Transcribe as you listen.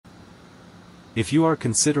If you are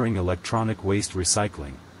considering electronic waste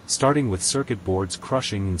recycling, starting with circuit boards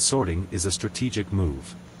crushing and sorting is a strategic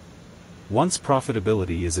move. Once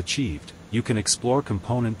profitability is achieved, you can explore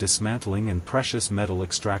component dismantling and precious metal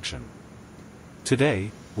extraction.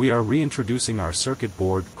 Today, we are reintroducing our circuit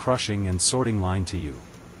board crushing and sorting line to you.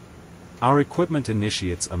 Our equipment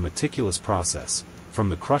initiates a meticulous process, from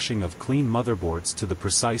the crushing of clean motherboards to the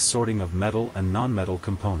precise sorting of metal and non-metal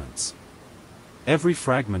components. Every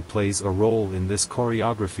fragment plays a role in this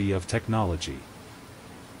choreography of technology.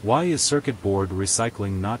 Why is circuit board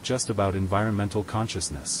recycling not just about environmental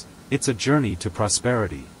consciousness? It's a journey to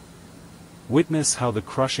prosperity. Witness how the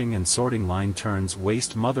crushing and sorting line turns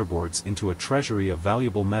waste motherboards into a treasury of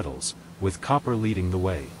valuable metals, with copper leading the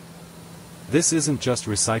way. This isn't just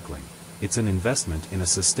recycling, it's an investment in a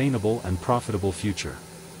sustainable and profitable future.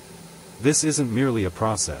 This isn't merely a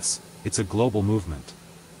process, it's a global movement.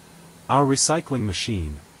 Our recycling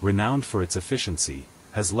machine, renowned for its efficiency,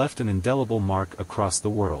 has left an indelible mark across the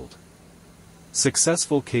world.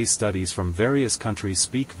 Successful case studies from various countries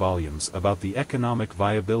speak volumes about the economic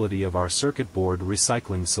viability of our circuit board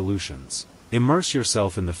recycling solutions. Immerse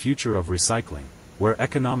yourself in the future of recycling, where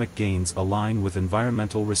economic gains align with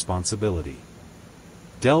environmental responsibility.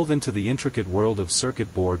 Delve into the intricate world of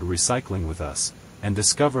circuit board recycling with us, and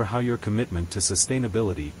discover how your commitment to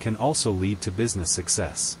sustainability can also lead to business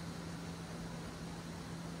success.